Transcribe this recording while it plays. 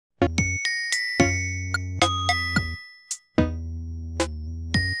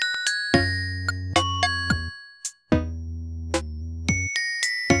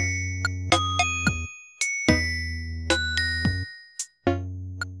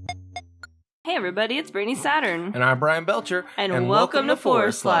Hey everybody, it's Brittany Saturn. And I'm Bryan Belcher. And welcome to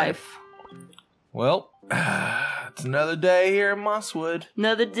Forest Life. Well, it's another day here in Mosswood.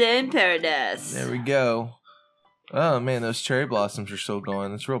 Another day in paradise. There we go. Oh man, those cherry blossoms are still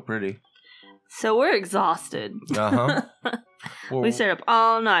going. It's real pretty. So we're exhausted. Uh-huh. We stayed up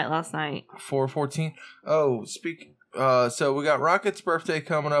all night last night. 4/14. Oh, so we got Rocket's birthday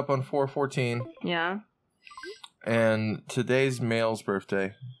coming up on 4/14. Yeah. And today's Maelle's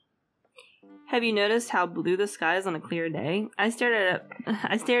birthday. Have you noticed how blue the sky is on a clear day? I stared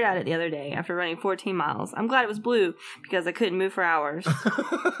at it the other day after running 14 miles. I'm glad it was blue because I couldn't move for hours.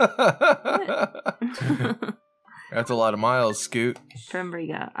 That's a lot of miles, Scoot. From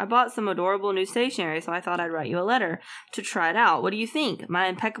Briga. I bought some adorable new stationery, so I thought I'd write you a letter to try it out. What do you think? My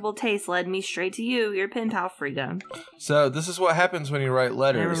impeccable taste led me straight to you, your pen pal Friga. So this is what happens when you write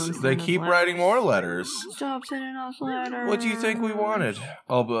letters. They keep writing more letters. Stop sending us letters. What do you think we wanted?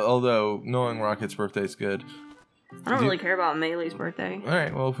 Although knowing Rocket's birthay's good. I don't really care about Maelle's birthday. All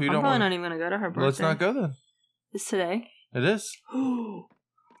right, well, if you I'm don't probably not even going to go to her birthday. Let's not go then. It's today? It is.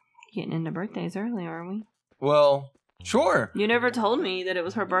 Getting into birthdays early, are we? Well, sure. You never told me that it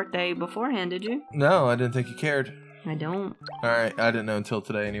was her birthday beforehand, did you? No, I didn't think you cared. I don't. All right, I didn't know until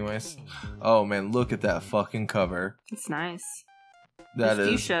today anyways. Oh, man, look at that fucking cover. It's nice. That There's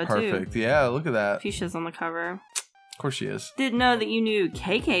is fuchsia, perfect. too. Yeah, look at that. Fuchsia's on the cover. Of course she is. Didn't know that you knew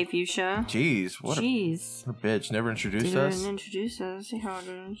KK Fuchsia. Jeez, what a bitch. Never introduced us. Didn't introduce us. See how it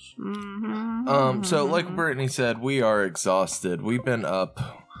is. Mm-hmm. So like Brittany said, we are exhausted. We've been up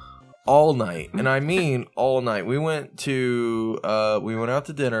all night, and I mean all night. We went out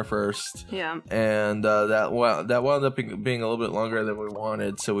to dinner first. Yeah. And that wound up being a little bit longer than we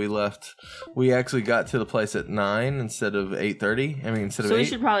wanted, so we left. We actually got to the place at 9 instead of 8:30. I mean, instead of 8. So we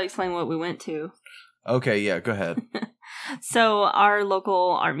should probably explain what we went to. Okay, yeah, go ahead. So our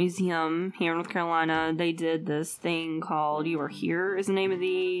local art museum here in North Carolina, they did this thing called You Were Here is the name of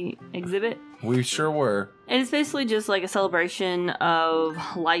the exhibit. We sure were. And it's basically just like a celebration of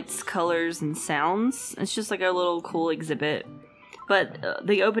lights, colors, and sounds. It's just like a little cool exhibit. But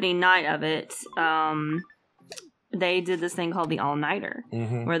the opening night of it, they did this thing called the All-Nighter,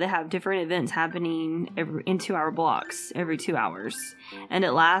 where they have different events happening in 2-hour blocks every 2 hours. And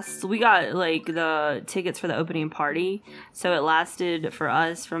it lasts, we got like the tickets for the opening party, so it lasted for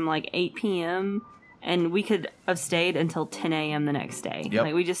us from like 8 p.m. and we could have stayed until 10 a.m. the next day. Yep.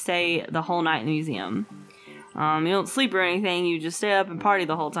 Like we just stay the whole night in the museum. You don't sleep or anything, you just stay up and party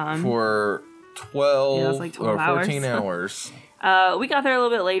the whole time. For 12, like 12 or 14 hours. hours. We got there a little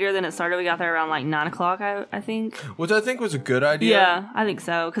bit later than it started. We got there around like 9 o'clock, I think. Which I think was a good idea. Yeah, I think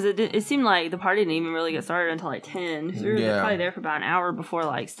so. Because it seemed like the party didn't even really get started until like 10. So we were probably there for about an hour before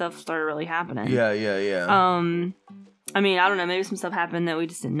like stuff started really happening. Yeah. I mean, I don't know. Maybe some stuff happened that we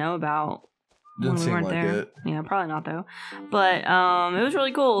just didn't know about. Didn't seem like it. Yeah, probably not though. But it was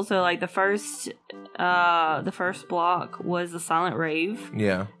really cool. So like the first block was the silent rave.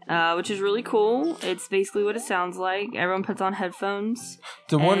 Yeah. Which is really cool. It's basically what it sounds like. Everyone puts on headphones.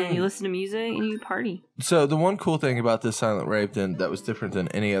 And you listen to music and you party. So the one cool thing about this silent rave then that was different than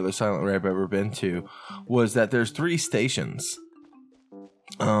any other silent rave I've ever been to was that there's 3 stations.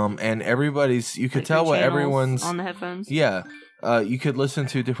 And you could tell what everyone's on the headphones. Yeah. You could listen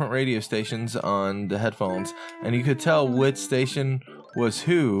to different radio stations on the headphones, and you could tell which station was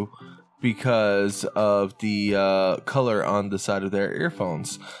who because of the color on the side of their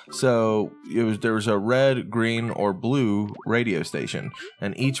earphones. So there was a red, green, or blue radio station,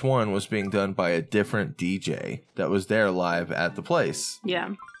 and each one was being done by a different DJ that was there live at the place.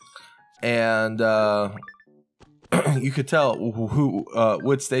 Yeah. And you could tell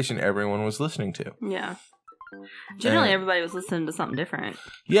which station everyone was listening to. Yeah. Generally, everybody was listening to something different.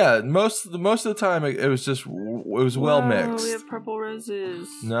 Yeah, most of the time it was well mixed. We have purple roses.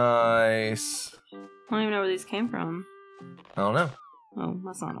 Nice. I don't even know where these came from. I don't know. Oh,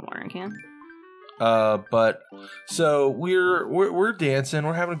 that's not a watering can. But so we're dancing,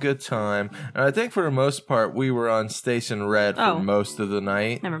 we're having a good time, and I think for the most part we were on Station Red for most of the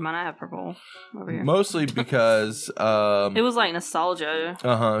night. Never mind, I have purple over here. Mostly because it was like nostalgia. It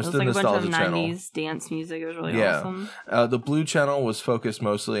was the like nostalgia a bunch of 90s dance music. It was really awesome. The blue channel was focused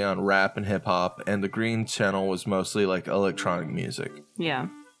mostly on rap and hip hop, and the green channel was mostly like electronic music. Yeah.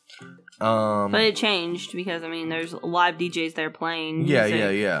 But it changed because, I mean, there's live DJs there playing music.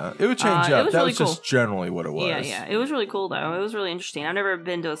 Yeah. It would change up. That was just generally what it was. Yeah. It was really cool, though. It was really interesting. I've never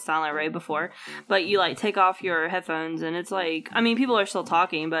been to a silent rave before. But you, like, take off your headphones, and it's like, I mean, people are still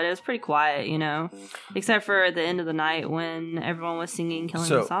talking, but it was pretty quiet, you know? Except for at the end of the night when everyone was singing Killing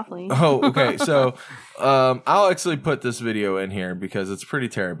Me Softly. Oh, okay. So, I'll actually put this video in here because it's pretty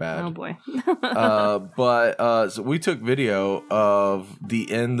terrible bad. Oh, boy. So we took video of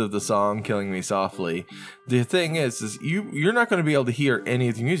the end of the song Killing Me Softly. The thing is you're not going to be able to hear any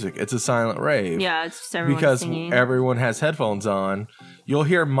of the music. It's a silent rave. Yeah, it's just everyone singing. Because everyone has headphones on. You'll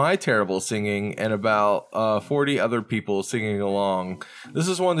hear my terrible singing and about 40 other people singing along. This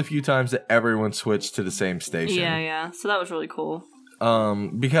is one of the few times that everyone switched to the same station. Yeah. So that was really cool.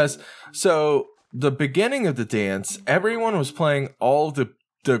 Because the beginning of the dance, everyone was playing all the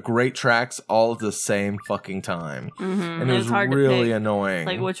great tracks all at the same fucking time. Mm-hmm. And it was hard really to pick, annoying.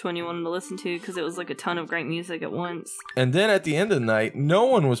 Like which one you wanted to listen to because it was like a ton of great music at once. And then at the end of the night, no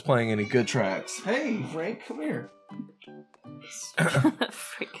one was playing any good tracks. Hey, Frank, come here. Cat,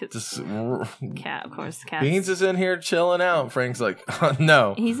 of course. Cat. Beans is in here chilling out. Frank's like,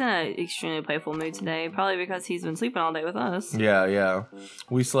 no. He's in an extremely playful mood today, probably because he's been sleeping all day with us. Yeah.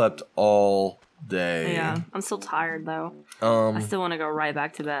 We slept all day. Yeah, I'm still tired though. I still want to go right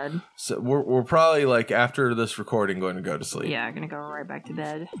back to bed. So we're probably like after this recording going to go to sleep. Yeah, gonna go right back to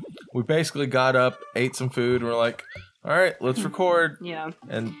bed. We basically got up, ate some food, and we're like, all right, let's record. Yeah.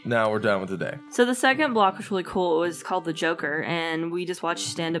 And now we're done with the day. So the second block was really cool. It was called The Joker, and we just watched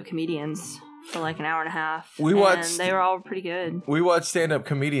stand-up comedians for like an hour and a half. And they were all pretty good. We watched stand-up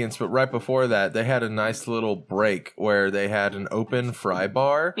comedians, but right before that, they had a nice little break where they had an open fry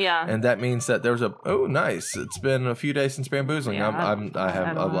bar. Yeah. And that means that there was nice. It's been a few days since bamboozling. Yeah,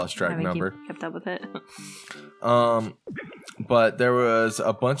 I've lost track number. Kept up with it. But there was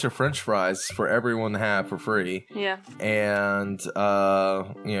a bunch of French fries for everyone to have for free. Yeah. And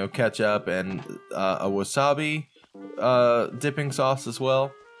ketchup and a wasabi dipping sauce as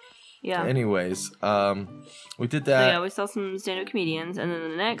well. Yeah. Anyways, we did that. So yeah, we saw some stand-up comedians, and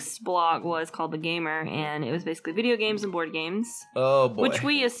then the next block was called The Gamer, and it was basically video games and board games. Oh boy. Which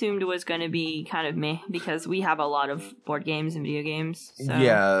we assumed was going to be kind of meh, because we have a lot of board games and video games. So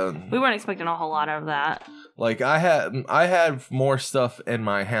yeah. We weren't expecting a whole lot out of that. Like I had more stuff in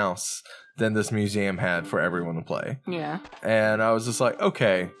my house than this museum had for everyone to play. Yeah. And I was just like,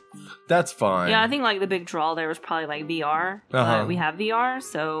 okay, that's fine. Yeah, I think like the big draw there was probably like VR. But we have VR,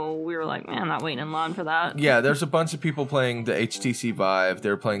 so we were like, man, I'm not waiting in line for that. Yeah, there's a bunch of people playing the HTC Vive.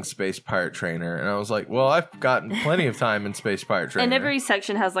 They're playing Space Pirate Trainer. And I was like, well, I've gotten plenty of time in Space Pirate Trainer. And every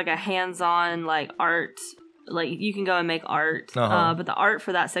section has like a hands-on like art. Like you can go and make art, but the art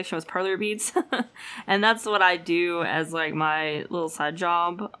for that section was parlor beads, and that's what I do as like my little side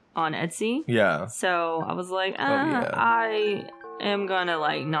job on Etsy. Yeah. So I was like, I am gonna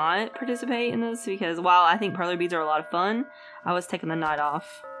like not participate in this because while I think parlor beads are a lot of fun, I was taking the night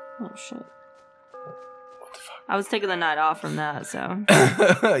off. Oh shit. I was taking the night off from that, so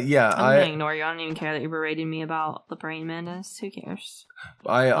yeah, I'm gonna ignore you. I don't even care that you berated me about the Praying Mantis. Who cares?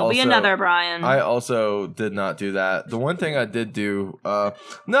 I'll be another Bryan. I also did not do that. The one thing I did do,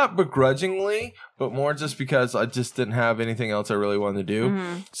 not begrudgingly, but more just because I just didn't have anything else I really wanted to do.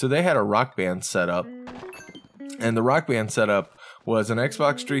 Mm-hmm. So they had a Rock Band set up, and the Rock Band setup was an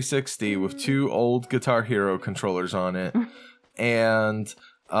Xbox 360 with 2 old Guitar Hero controllers on it, and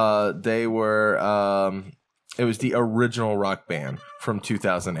they were. It was the original Rock Band from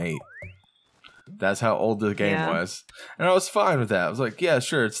 2008. That's how old the game was. And I was fine with that. I was like, yeah,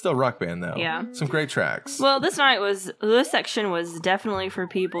 sure. It's still Rock Band, though. Yeah. Some great tracks. Well, this section was definitely for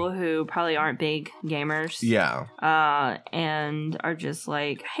people who probably aren't big gamers. Yeah. And are just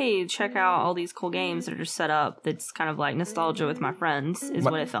like, hey, check out all these cool games that are just set up. That's kind of like nostalgia with my friends is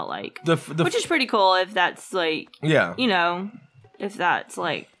what it felt like. Which is pretty cool if that's like, if that's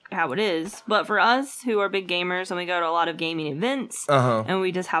like, how it is. But for us who are big gamers and we go to a lot of gaming events and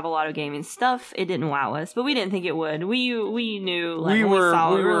we just have a lot of gaming stuff, it didn't wow us, but we didn't think it would. We knew like we were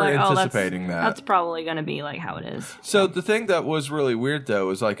like, anticipating that's probably going to be like how it is. So the thing that was really weird though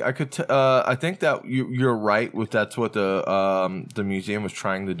is like I think that you're right with that's what the museum was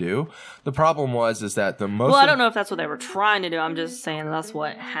trying to do. The problem is that the most I don't know if that's what they were trying to do. I'm just saying that's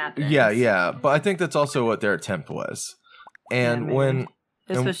what happened. Yeah, but I think that's also what their attempt was. And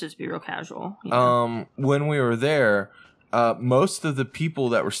It's supposed to just be real casual. When we were there, most of the people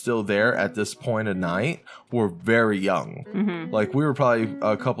that were still there at this point of night were very young. Mm-hmm. Like, we were probably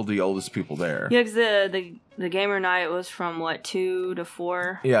a couple of the oldest people there. Yeah, because the gamer night was from, 2 to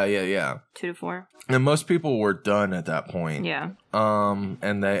 4? Yeah. 2 to 4. And most people were done at that point. Yeah.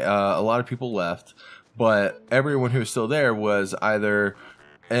 And they a lot of people left, but everyone who was still there was either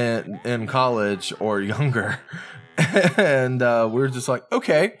in college or younger. And we were just like,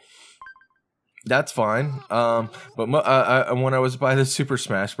 okay, that's fine. But when I was by the Super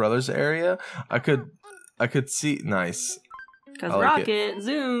Smash Brothers area, I could see nice. Because Rocket,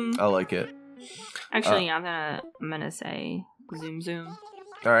 Zoom. I like it. Actually, I'm gonna say Zoom.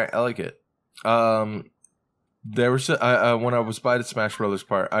 All right, I like it. There was when I was by the Smash Brothers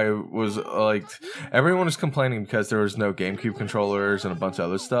part, I was like, everyone was complaining because there was no GameCube controllers and a bunch of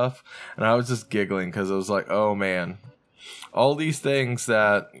other stuff, and I was just giggling because I was like, oh man, all these things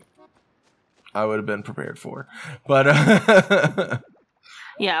that I would have been prepared for, but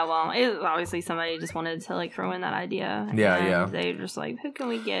yeah, well, obviously somebody just wanted to throw in that idea. Yeah. They were just like, who can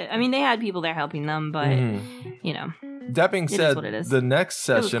we get? I mean, they had people there helping them, but That being said, the next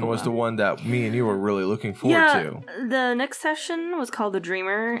session was the one that me and you were really looking forward to. The next session was called The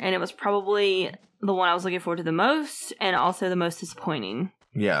Dreamer, and it was probably the one I was looking forward to the most, and also the most disappointing.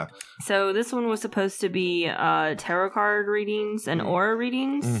 Yeah. So this one was supposed to be tarot card readings and aura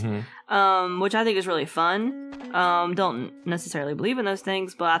readings, which I think is really fun. Don't necessarily believe in those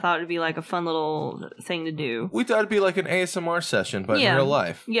things, but I thought it'd be a fun little thing to do. We thought it'd be like an ASMR session, but in real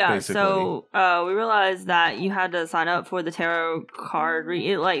life. Yeah, basically. So we realized that you had to sign up for the tarot card.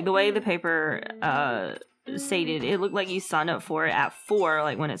 The way the paper stated, it looked like you signed up for it at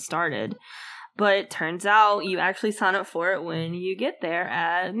 4, when it started. But it turns out you actually sign up for it when you get there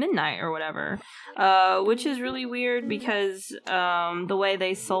at midnight or whatever, which is really weird because the way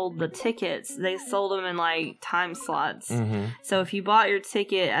they sold the tickets, they sold them in time slots. Mm-hmm. So if you bought your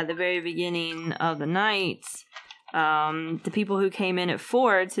ticket at the very beginning of the night, the people who came in at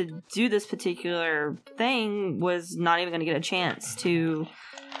 4 to do this particular thing was not even going to get a chance to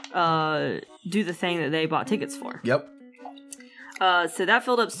do the thing that they bought tickets for. Yep. So that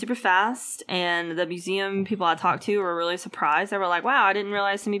filled up super fast, and the museum people I talked to were really surprised. They were like, wow, I didn't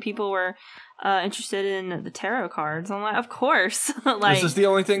realize so many people were interested in the tarot cards. I'm like, of course. This is the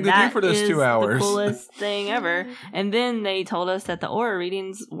only thing to do for those 2 hours. The coolest thing ever. And then they told us that the aura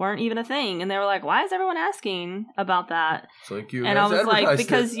readings weren't even a thing. And they were like, why is everyone asking about that? It's like you and I was like,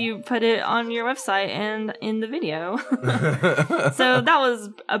 because you put it on your website and in the video. So that was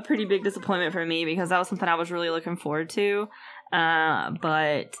a pretty big disappointment for me because that was something I was really looking forward to.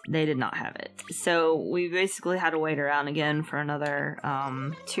 But they did not have it. So we basically had to wait around again for another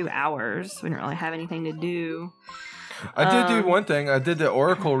 2 hours. We didn't really have anything to do. I did do one thing. I did the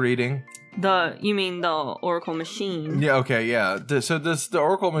oracle reading. You mean the oracle machine? Yeah, okay, yeah. The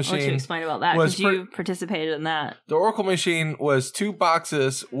oracle machine... Why don't you explain about that? Because you participated in that. The oracle machine was 2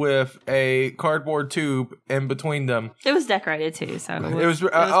 boxes with a cardboard tube in between them. It was decorated too, so it was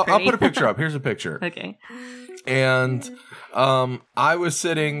I'll put a picture up. Here's a picture. Okay. And I was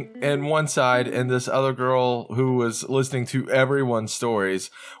sitting in one side, and this other girl who was listening to everyone's stories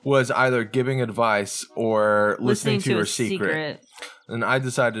was either giving advice or listening to her secret. And I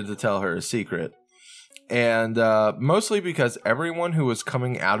decided to tell her a secret. And mostly because everyone who was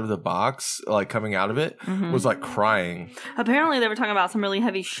coming out of the box, coming out of it, was crying. Apparently they were talking about some really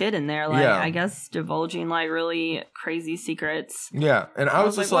heavy shit in there. I guess divulging really crazy secrets. Yeah. And I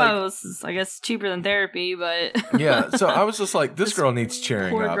was just whoa, this is, I guess, cheaper than therapy, but... Yeah. So I was just like, this girl needs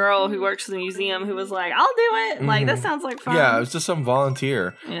cheering poor up. Poor girl who works for the museum who was like, I'll do it. That sounds like fun. Yeah, it was just some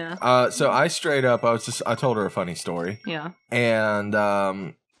volunteer. Yeah. So I straight up, I told her a funny story. Yeah.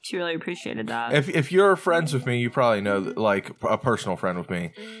 And... she really appreciated that. If you're friends with me, you probably know, a personal friend with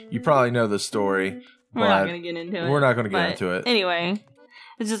me, you probably know this story. We're not going to get into it. We're not going to get into it. Anyway,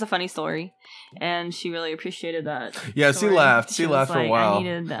 it's just a funny story. And she really appreciated that. Yeah, story. She laughed. She laughed for a while. I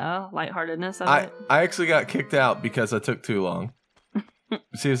needed the lightheartedness of it. I actually got kicked out because I took too long.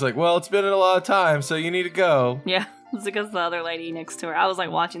 She was like, well, it's been a lot of time, so you need to go. Yeah. It's because the other lady next to her, I was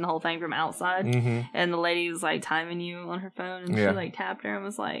watching the whole thing from outside, and the lady was timing you on her phone, and she tapped her and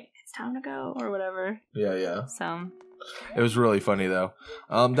was like, "It's time to go" or whatever. Yeah. So it was really funny though.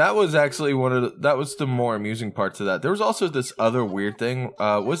 That was actually that was the more amusing parts of that. There was also this other weird thing.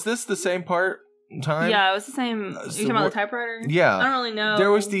 Was this the same time? Yeah, it was the same. You talking about the typewriter? Yeah. I don't really know. There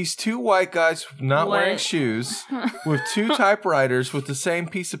was these 2 white guys not wearing shoes with 2 typewriters with the same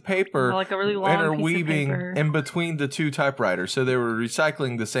piece of paper a really long interweaving piece of paper in between the 2 typewriters. So they were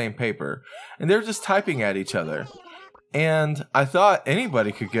recycling the same paper. And they were just typing at each other. And I thought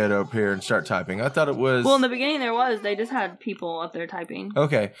anybody could get up here and start typing. I thought it was... Well, in the beginning there was. They just had people up there typing.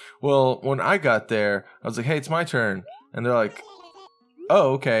 Okay. Well, when I got there, I was like, hey, it's my turn. And they're like,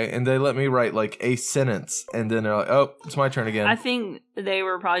 oh, okay. And they let me write like a sentence. And then they're like, oh, it's my turn again. I think they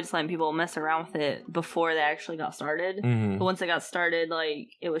were probably just letting people mess around with it before they actually got started. Mm-hmm. But once they got started, like,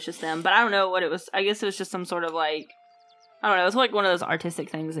 it was just them. But I don't know what it was. I guess it was just some sort of like... I don't know. It's like one of those artistic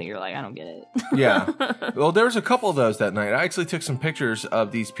things that you're like, I don't get it. Yeah. Well, there was a couple of those that night. I actually took some pictures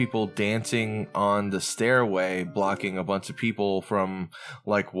of these people dancing on the stairway, blocking a bunch of people from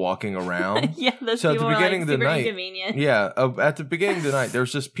like walking around. Yeah, those people at the beginning of the night. Inconvenient. Yeah, at the beginning of the night, there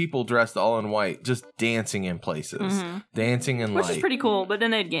was just people dressed all in white, just dancing in places, dancing in light, which is pretty cool. But then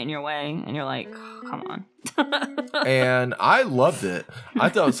they'd get in your way, and you're like, oh, come on. And I loved it. I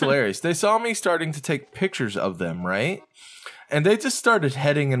thought it was hilarious. They saw me starting to take pictures of them, right? And they just started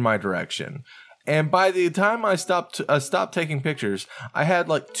heading in my direction. And by the time I stopped taking pictures, I had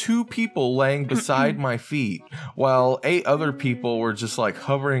like 2 people laying beside my feet, while 8 other people were just like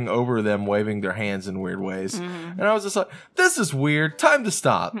hovering over them, waving their hands in weird ways. And I was just like, this is weird. Time to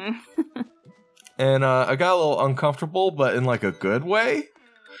stop. And I got a little uncomfortable, but in like a good way.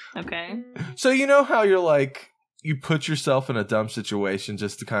 Okay. So you know how you're like, you put yourself in a dumb situation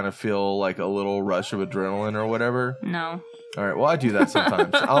just to kind of feel like a little rush of adrenaline or whatever? No. All right, well, I do that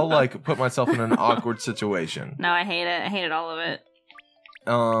sometimes. I'll like put myself in an awkward situation. No, I hate it. I hated all of it.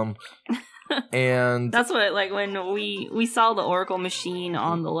 And that's what, like, when we saw the Oracle machine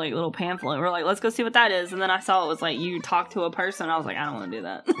on the like little pamphlet, we're like, let's go see what that is. And then I saw it was like you talk to a person. I was like, I don't want to do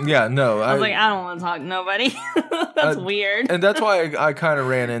that. Yeah, no, I was like, I don't want to talk to nobody. That's weird. And that's why I kind of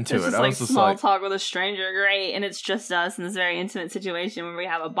ran into it. Just like small talk with a stranger, great, and it's just us in this very intimate situation where we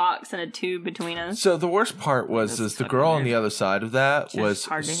have a box and a tube between us. So the worst part was the girl on the other side of that was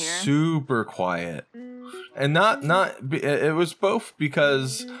super quiet. And not it was both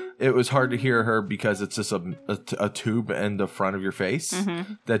because it was hard to hear her because it's just a tube in the front of your face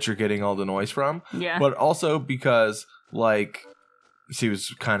that you're getting all the noise from. Yeah. But also because like she was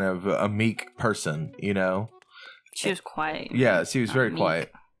kind of a meek person, you know. She was quiet. Yeah, she was very meek.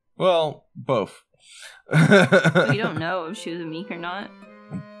 Quiet. Well, both. So you don't know if she was meek or not?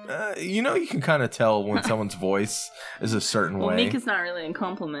 You know, you can kind of tell when someone's voice is a certain way. Meek is not really a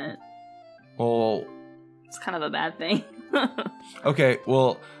compliment. Well, it's kind of a bad thing. Okay,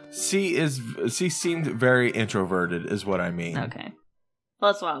 well, she seemed very introverted is what I mean. Okay.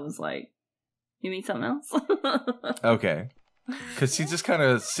 Well, that's why I was like, you mean something else? Okay. Because she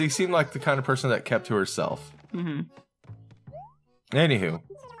seemed like the kind of person that kept to herself. Mm-hmm. Anywho.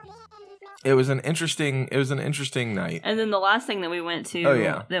 It was an interesting night. And then the last thing that we went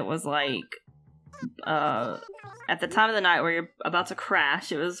to that was like at the time of the night where you're about to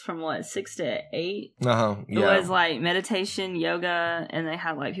crash, it was from 6 to 8. Yeah. It was like meditation, yoga, and they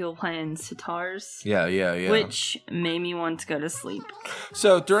had like people playing sitars. Yeah. Which made me want to go to sleep.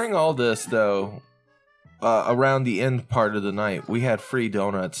 So during all this though, around the end part of the night, we had free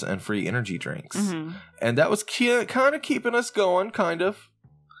donuts and free energy drinks. Mm-hmm. And that was kind of keeping us going, kind of.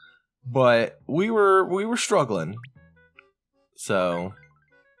 But we were struggling. So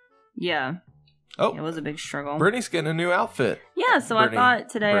yeah. Oh, it was a big struggle. Brittany's getting a new outfit. Yeah, so Brittany, I thought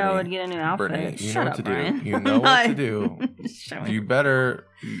today I would get a new outfit. Brittany, you Shut know up, what to Bryan. do. You know what to do. You better,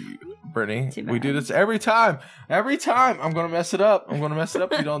 Brittany. We do this every time. Every time, I'm gonna mess it up. If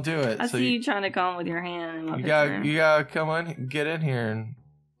you don't do it. I see you trying to come with your hand. In my you gotta come on, get in here and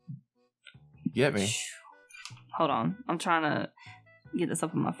get me. Hold on, I'm trying to get this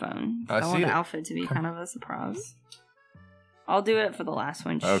up on my phone. I want the outfit to be kind of a surprise. I'll do it for the last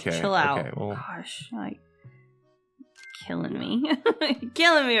one. Okay. Chill out. Okay, well. Gosh, like killing me.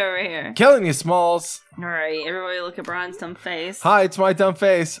 Killing me over here. Killing you, Smalls. All right, everybody look at Bryan's dumb face. Hi, it's my dumb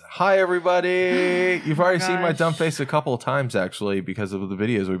face. Hi, everybody. You've already seen my dumb face a couple of times, actually, because of the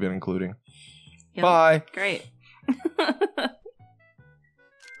videos we've been including. Yep. Bye. Great.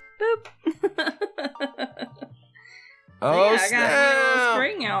 Boop. Oh, yeah, I got a little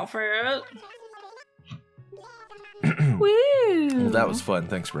spring outfit. Woo! Well, that was fun.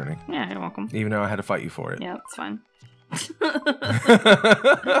 Thanks, Brittany. Yeah, you're welcome. Even though I had to fight you for it. Yeah, it's fine.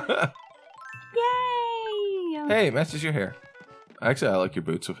 Yay! Hey, it matches your hair. Actually, I like your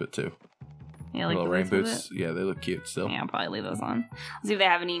boots with it too. Yeah, like little rain boots. Yeah, they look cute still. Yeah, I'll probably leave those on. Let's see if they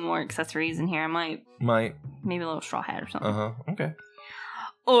have any more accessories in here. I might. Maybe a little straw hat or something. Okay.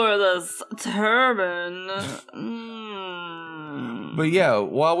 Or this turban. But yeah,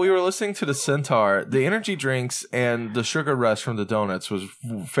 while we were listening to the Centaur, the energy drinks and the sugar rush from the donuts was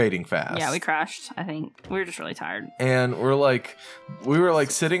fading fast. Yeah, we crashed, I think. We were just really tired. And we were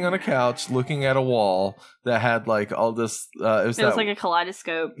like sitting on a couch looking at a wall that had like all this... it was like a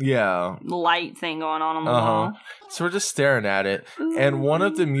kaleidoscope light thing going on the wall. So we're just staring at it. And one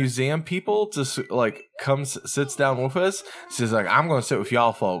of the museum people just like sits down with us. She's like, I'm going to sit with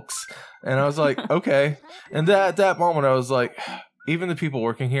y'all folks. And I was like, okay. And at that moment, I was like, even the people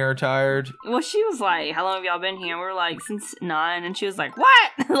working here are tired. Well, she was like, how long have y'all been here? We were like, since 9. And she was like,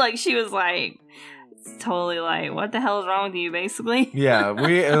 what? Like, she was like, totally like, what the hell is wrong with you, basically? Yeah,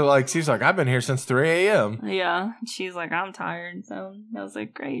 she's like, I've been here since 3 a.m. Yeah. She's like, I'm tired. So I was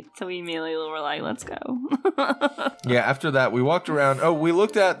like, great. So we immediately were like, let's go. Yeah, after that, we walked around. Oh, we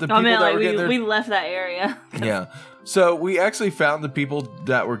looked at the people that were getting their... We left that area. Yeah. So we actually found the people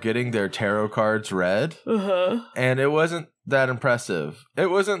that were getting their tarot cards read. And it wasn't that impressive. It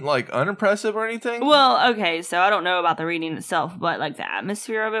wasn't like unimpressive or anything. Well, okay, so I don't know about the reading itself, but like the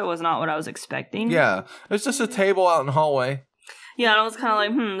atmosphere of it was not what I was expecting. Yeah. It was just a table out in the hallway. Yeah, and I was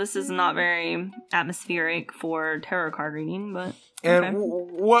kind of like, this is not very atmospheric for tarot card reading, but... And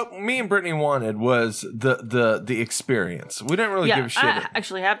what me and Brittany wanted was the experience. We didn't really give a shit. I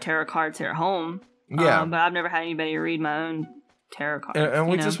actually have tarot cards here at home. Yeah. But I've never had anybody read my own tarot cards. And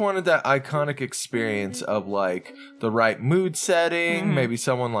we just wanted that iconic experience of like the right mood setting. Maybe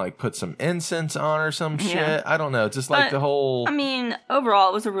someone like put some incense on or some shit. I don't know. Just like the whole... I mean, overall,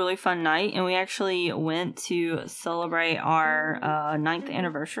 it was a really fun night. And we actually went to celebrate our 9th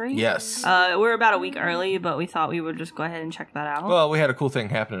anniversary. Yes. We're about a week early, but we thought we would just go ahead and check that out. Well, we had a cool thing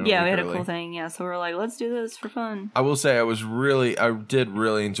happening. Yeah, we had a cool thing. Yeah, so we were like, let's do this for fun. I will say I did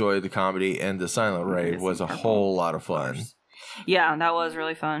really enjoy the comedy, and the silent rave was a whole lot of fun. Yeah, that was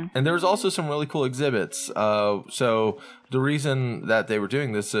really fun. And there was also some really cool exhibits. So the reason that they were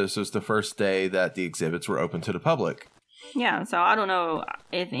doing this was the first day that the exhibits were open to the public. Yeah, so I don't know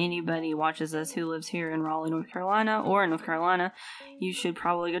if anybody watches this who lives here in Raleigh, North Carolina, or in North Carolina. You should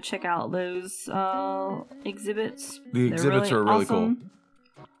probably go check out those exhibits. The exhibits are really cool.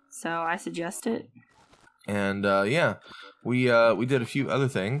 So I suggest it. And we did a few other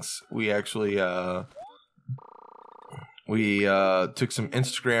things. We actually... We took some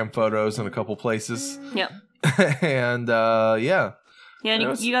Instagram photos in a couple places. Yep. And yeah. Yeah,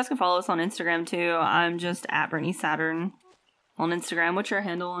 and you guys can follow us on Instagram too. I'm just at Brittany Saturn on Instagram. What's your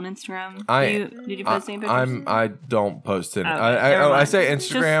handle on Instagram? Did you post any pictures? I don't post any. Okay, I say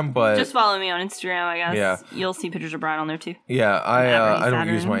Instagram, but just follow me on Instagram. I guess. Yeah. You'll see pictures of Bryan on there too. Yeah, I don't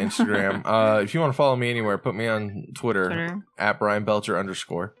use my Instagram. If you want to follow me anywhere, put me on Twitter. At Bryan Belcher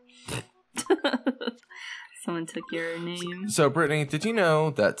 _. Someone took your name. So, Brittany, did you know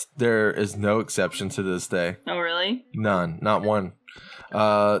that there is no exception to this day? Oh, really? None. Not one.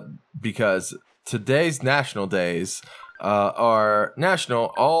 Because today's national days are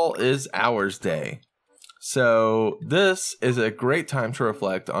National All Is Ours Day. So, this is a great time to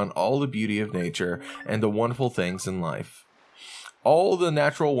reflect on all the beauty of nature and the wonderful things in life. All the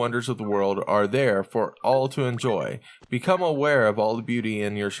natural wonders of the world are there for all to enjoy. Become aware of all the beauty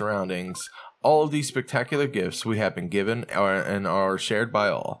in your surroundings. All of these spectacular gifts we have been given and are shared by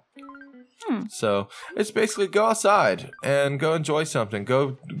all. So it's basically go outside and go enjoy something.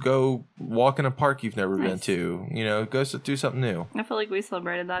 Go walk in a park you've never been to. You know, go do something new. I feel like we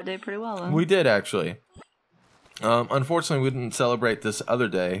celebrated that day pretty well, though. We did, actually. Unfortunately, we didn't celebrate this other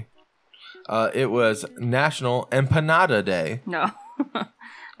day. It was National Empanada Day. No.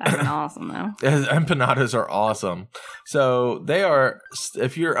 That's been awesome, though. Empanadas are awesome. So they are,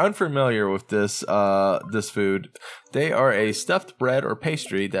 if you're unfamiliar with this food, they are a stuffed bread or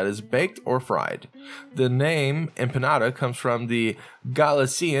pastry that is baked or fried. The name empanada comes from the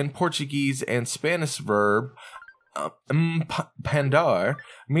Galician, Portuguese, and Spanish verb empandar,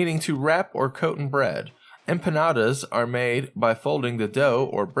 meaning to wrap or coat in bread. Empanadas are made by folding the dough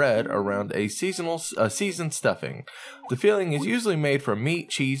or bread around a seasoned stuffing. The filling is usually made from meat,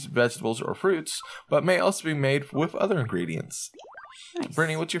 cheese, vegetables, or fruits, but may also be made with other ingredients. Nice.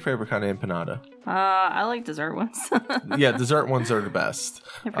 Brittany, what's your favorite kind of empanada? I like dessert ones. Yeah, dessert ones are the best.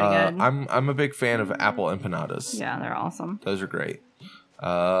 They're pretty good. I'm a big fan of apple empanadas. Yeah, they're awesome. Those are great.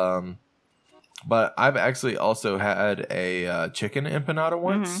 But I've actually also had a chicken empanada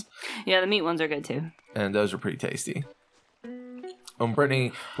once. Yeah, the meat ones are good too. And those are pretty tasty.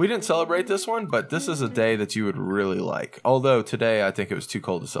 Brittany, we didn't celebrate this one, but this is a day that you would really like. Although today I think it was too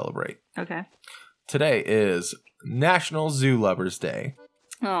cold to celebrate. Okay. Today is National Zoo Lovers Day.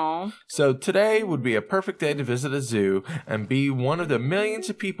 Oh. So today would be a perfect day to visit a zoo and be one of the millions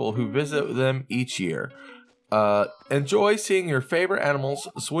of people who visit them each year. enjoy seeing your favorite animals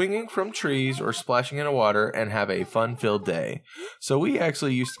swinging from trees or splashing into water and have a fun-filled day. So we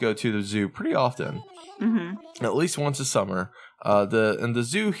actually used to go to the zoo pretty often, at least once a summer. The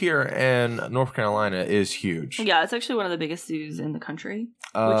zoo here in North Carolina is huge. Yeah, it's actually one of the biggest zoos in the country,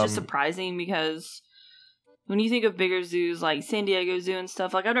 which is surprising because when you think of bigger zoos like San Diego Zoo and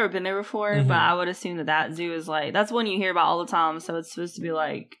stuff, like I've never been there before, but I would assume that zoo is like, that's one you hear about all the time, so it's supposed to be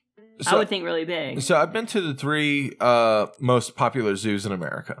like, I would think really big. So I've been to the 3 most popular zoos in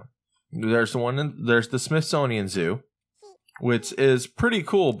America. There's the Smithsonian Zoo, which is pretty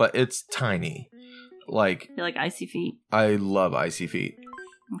cool, but it's tiny. You like icy feet? I love icy feet.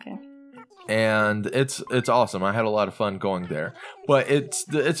 Okay. And it's awesome. I had a lot of fun going there, but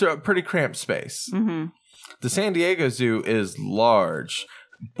it's a pretty cramped space. The San Diego Zoo is large,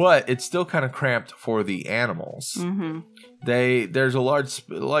 but it's still kind of cramped for the animals. There's a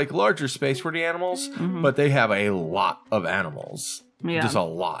larger space for the animals, but they have a lot of animals. Yeah. Just a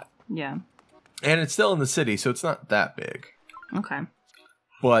lot. Yeah. And it's still in the city, so it's not that big. Okay.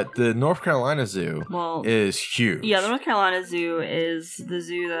 But the North Carolina Zoo is huge. Yeah, the North Carolina Zoo is the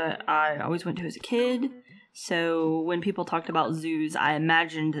zoo that I always went to as a kid. So when people talked about zoos, I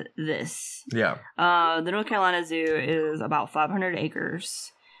imagined this. Yeah. The North Carolina Zoo is about 500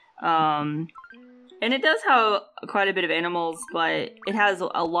 acres. And it does have quite a bit of animals, but it has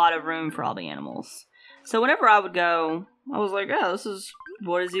a lot of room for all the animals. So whenever I would go, I was like, oh, this is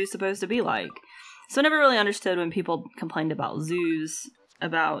what a zoo's supposed to be like. So I never really understood when people complained about zoos,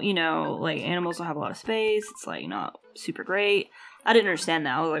 about, like animals don't have a lot of space. It's like not super great. I didn't understand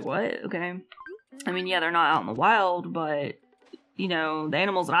that. I was like, what? Okay. I mean, yeah, they're not out in the wild, but the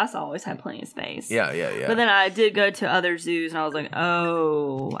animals that I saw always had plenty of space. Yeah. But then I did go to other zoos, and I was like,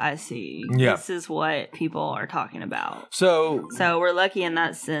 oh, I see. Yeah. This is what people are talking about. So we're lucky in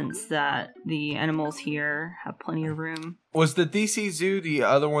that sense that the animals here have plenty of room. Was the DC Zoo the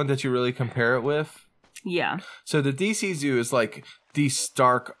other one that you really compare it with? Yeah. So the DC Zoo is like the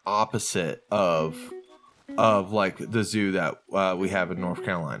stark opposite of like the zoo that we have in North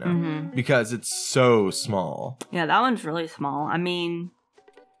Carolina because it's so small. Yeah, that one's really small. I mean,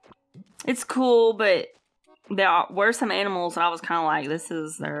 it's cool, but there were some animals that I was kind of like, this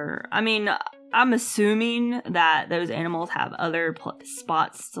is their... I mean, I'm assuming that those animals have other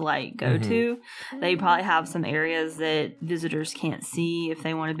spots to like go to. They probably have some areas that visitors can't see if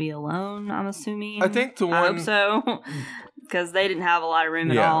they want to be alone, I'm assuming. I think the one... I hope so. Because they didn't have a lot of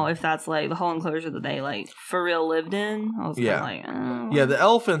room at all, if that's like the whole enclosure that they like for real lived in. I was kind of like, oh. Yeah, the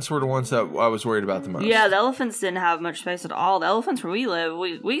elephants were the ones that I was worried about the most. Yeah, the elephants didn't have much space at all. The elephants where we live,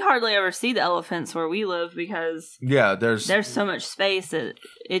 we hardly ever see the elephants where we live because there's so much space that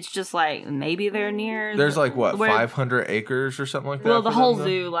it's just like maybe they're near. There's 500 acres or something like that? Well, the whole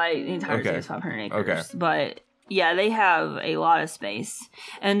zoo, the entire zoo is 500 acres. Okay. But yeah, they have a lot of space.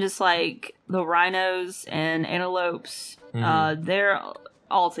 And just like the rhinos and antelopes, they're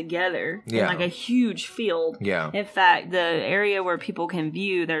all together in like a huge field. Yeah. In fact, the area where people can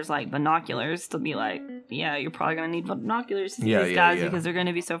view, there's like binoculars to be like, yeah, you're probably going to need binoculars to see these guys because they're going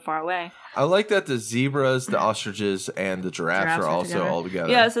to be so far away. I like that the zebras, the ostriches, and the giraffes are also all together.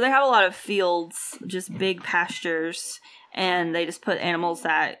 Yeah, so they have a lot of fields, just big pastures. And they just put animals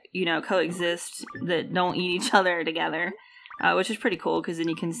that, coexist, that don't eat each other together, which is pretty cool because then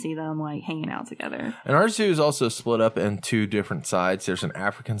you can see them, like, hanging out together. And our zoo is also split up in 2 different sides. There's an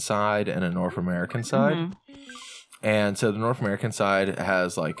African side and a North American side. And so the North American side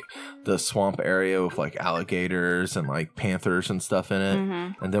has, like, the swamp area with, like, alligators and, like, panthers and stuff in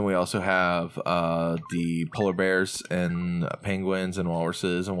it. And then we also have the polar bears and penguins and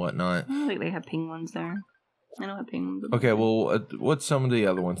walruses and whatnot. I don't think they have penguins there. I don't have penguins. Okay, well, what's some of the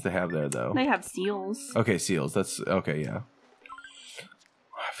other ones they have there, though? They have seals. Okay, seals. That's okay. Yeah.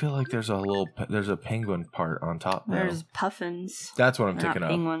 I feel like there's a penguin part on top. There's puffins. That's what I'm thinking of.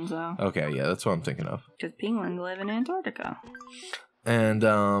 Penguins, though. Okay, yeah, that's what I'm thinking of. Because penguins live in Antarctica. And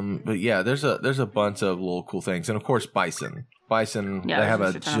but yeah, there's a bunch of little cool things, and of course, bison. Bison, they have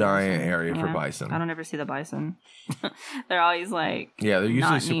a giant area for bison. I don't ever see the bison. They're always like they're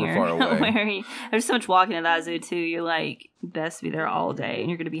usually super far away. There's so much walking in that zoo too. You're like best to be there all day, and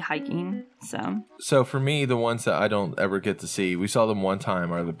you're going to be hiking. So for me, the ones that I don't ever get to see, we saw them one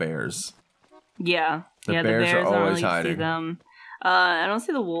time, are the bears. Yeah, the bears are always hiding. See them. I don't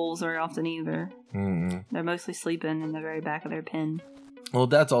see the wolves very often either. They're mostly sleeping in the very back of their pen. Well,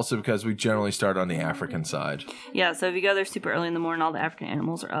 that's also because we generally start on the African side. Yeah, so if you go there super early in the morning, all the African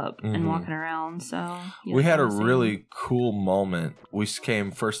animals are up and walking around. So we had a really cool moment. We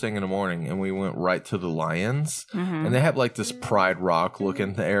came first thing in the morning, and we went right to the lions. And they have like this Pride Rock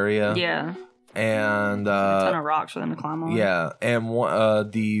looking area. Yeah. And a ton of rocks for them to climb on. Yeah, and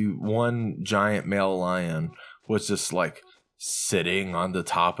the one giant male lion was just like sitting on the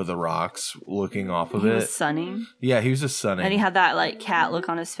top of the rocks, looking off of it. He was sunning. Yeah, he was just sunning, and he had that like cat look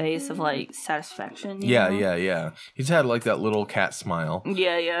on his face of like satisfaction. Yeah. He's had like that little cat smile.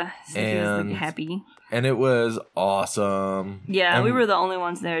 Yeah. So and he was like, happy. And it was awesome. Yeah, and we were the only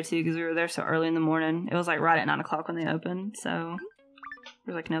ones there too because we were there so early in the morning. It was like right at 9 o'clock when they opened, so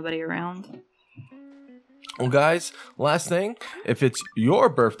there was like nobody around. Well, guys, last thing, if it's your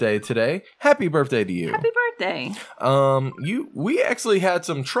birthday today, happy birthday to you. Happy birthday. We actually had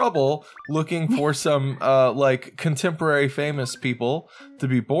some trouble looking for some like contemporary famous people to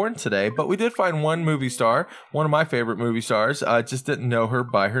be born today, but we did find one movie star, one of my favorite movie stars. I just didn't know her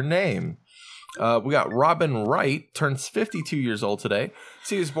by her name. We got Robin Wright, turns 52 years old today.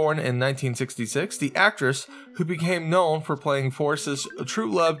 She was born in 1966. The actress who became known for playing Forrest's true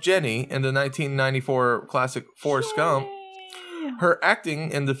love Jenny in the 1994 classic Forrest Gump. Her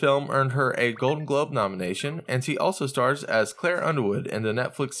acting in the film earned her a Golden Globe nomination, and she also stars as Claire Underwood in the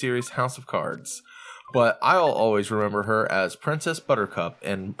Netflix series House of Cards. But I'll always remember her as Princess Buttercup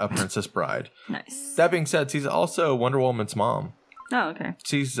in A Princess Bride. Nice. That being said, she's also Wonder Woman's mom. Oh, okay.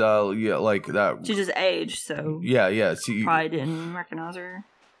 She's like that. She just aged, so yeah. She probably didn't recognize her.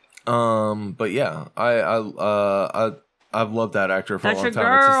 But yeah, I've loved that actor for a long time. Girl.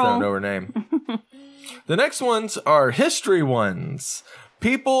 I just don't know her name. The next ones are history ones.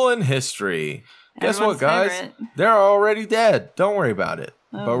 People in history. Guess what, guys? Favorite. They're already dead. Don't worry about it.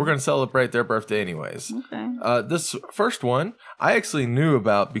 Oh. But we're going to celebrate their birthday anyways. Okay. This first one, I actually knew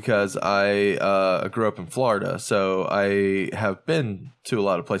about because I grew up in Florida. So I have been to a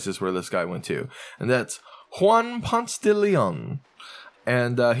lot of places where this guy went to. And that's Juan Ponce de Leon.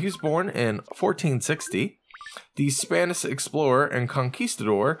 And he was born in 1460. The Spanish explorer and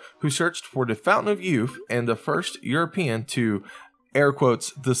conquistador who searched for the Fountain of Youth and the first European to, air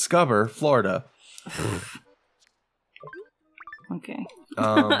quotes, discover Florida. Okay.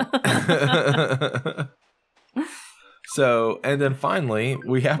 So, and then finally,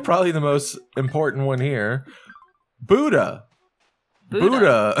 we have probably the most important one here. Buddha.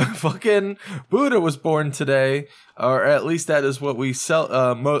 Fucking Buddha was born today, or at least that is what we is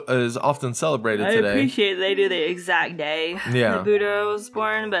often celebrated today. I appreciate they do the exact day that Buddha was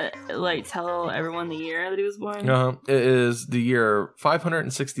born, but like tell everyone the year that he was born. It is the year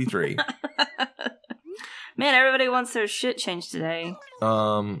 563. Man, everybody wants their shit changed today.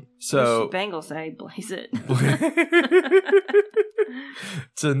 So what should Bengal say? Blaze it.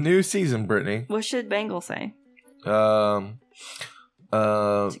 It's a new season, Brittany. What should Bengal say?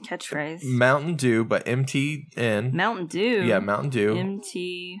 It's a catchphrase. Mountain Dew by MTN. Mountain Dew? Yeah, Mountain Dew.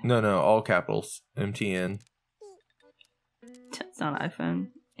 MT. No, all capitals. MTN. It's not an iPhone.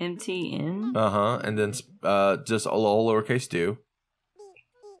 MTN? And then just all lowercase Dew.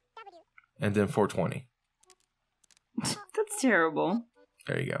 And then 420. That's terrible.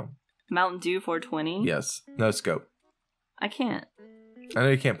 There you go. Mountain Dew 420? Yes. No scope. I can't. I know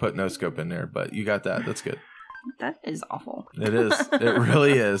you can't put no scope in there, but you got that. That's good. That is awful. It is. It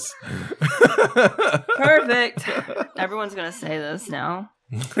really is. Perfect. Everyone's going to say this now.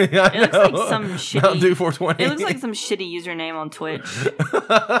 Yeah, it looks like some shitty... Mountain Dew 420. It looks like some shitty username on Twitch.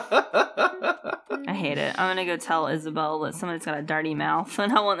 I hate it. I'm going to go tell Isabel that somebody's got a dirty mouth,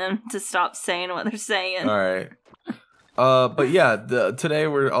 and I want them to stop saying what they're saying. All right. But yeah, today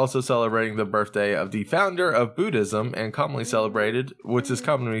we're also celebrating the birthday of the founder of Buddhism, and which is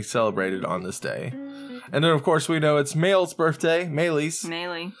commonly celebrated on this day. And then, of course, we know it's Maelle's birthday. Maelle.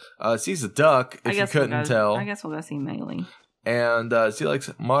 She's a duck, if you couldn't tell. I guess we'll go see Maelle. And she likes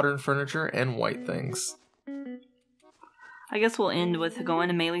modern furniture and white things. I guess we'll end with going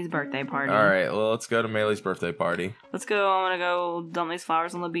to Maelle's birthday party. All right, well, let's go to Maelle's birthday party. Let's go. I'm going to go dump these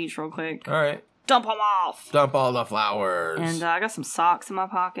flowers on the beach real quick. All right. Dump them off. Dump all the flowers. And I got some socks in my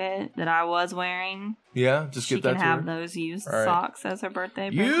pocket that I was wearing. Yeah, just get that to her. She can have those used socks as her birthday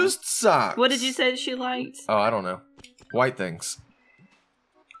present. Used socks? What did you say she liked? Oh, I don't know. White things.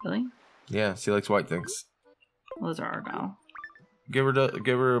 Really? Yeah, she likes white things. Those are Argyle. Give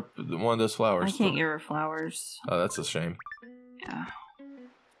her one of those flowers. I can't give her flowers. Oh, that's a shame. Yeah.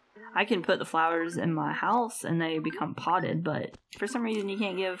 I can put the flowers in my house and they become potted, but for some reason you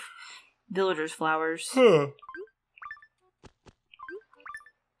can't give villagers flowers. Huh.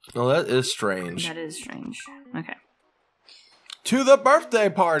 Well, that is strange. That is strange. Okay. To the birthday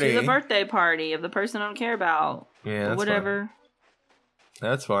party! To the birthday party of the person I don't care about. Yeah, that's whatever. Fine.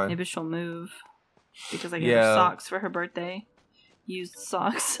 That's fine. Maybe she'll move. Because I gave her socks for her birthday. used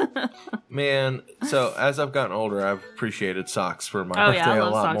socks. Man, so as I've gotten older, I've appreciated socks for my birthday a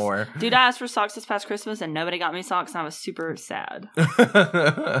lot more. Dude, I asked for socks this past Christmas and nobody got me socks and I was super sad.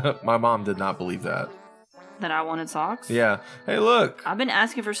 My mom did not believe that. That I wanted socks? Yeah. Hey, look. I've been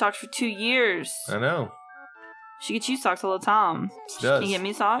asking for socks for 2 years. I know. She gets you socks all the time. She does. Can you get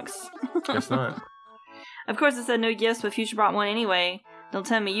me socks? Guess not. Of course, it said no gifts, but Future brought one anyway. Don't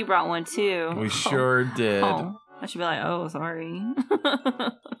tell me you brought one too. We sure did. Oh. I should be like, oh, sorry.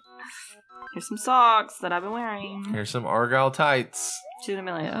 Here's some socks that I've been wearing. Here's some Argyle tights. She's gonna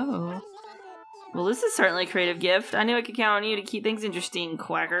be like, oh. Well, this is certainly a creative gift. I knew I could count on you to keep things interesting,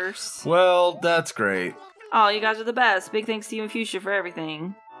 quackers. Well, that's great. Oh, you guys are the best. Big thanks to you and Fuchsia for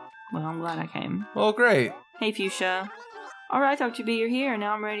everything. Well, I'm glad I came. Well, great. Hey, Fuchsia. Alright, Dr. B, you're here.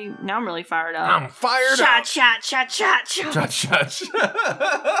 Now I'm ready. Now I'm really fired up. I'm fired up. Shot. Shot.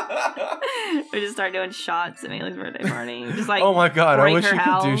 We just start doing shots at Maele's birthday party. Just like, oh my god, I wish you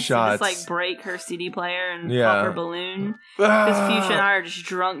could do shots. Just like break her CD player and pop her balloon. Because Fuchsia and I are just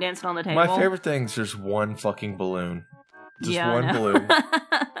drunk dancing on the table. My favorite thing is just one fucking balloon. Just one balloon.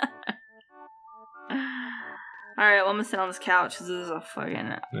 Alright, well, I'm gonna sit on this couch because this is a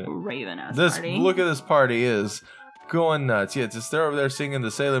fucking raving ass party. Look at this party is going nuts. Yeah, just they're over there singing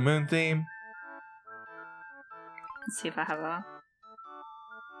the Sailor Moon theme. Let's see if I have a...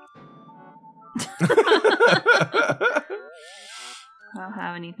 I don't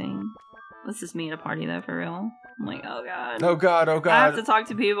have anything. This is me at a party, though, for real. I'm like, oh god. Oh god, oh god. I have to talk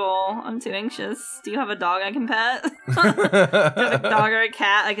to people. I'm too anxious. Do you have a dog I can pet? Do you have a dog or a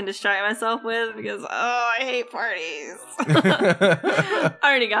cat I can distract myself with? Because, I hate parties.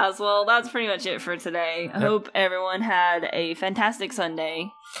 Alrighty, guys. Well, that's pretty much it for today. I hope everyone had a fantastic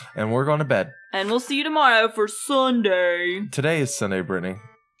Sunday. And we're going to bed. And we'll see you tomorrow for Sunday. Today is Sunday, Brittany.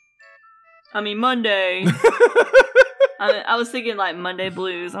 I mean, Monday. I was thinking like Monday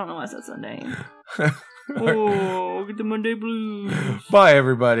blues. I don't know why I said Sunday. Oh, get the Monday blues. Bye,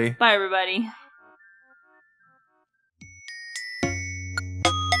 everybody. Bye, everybody.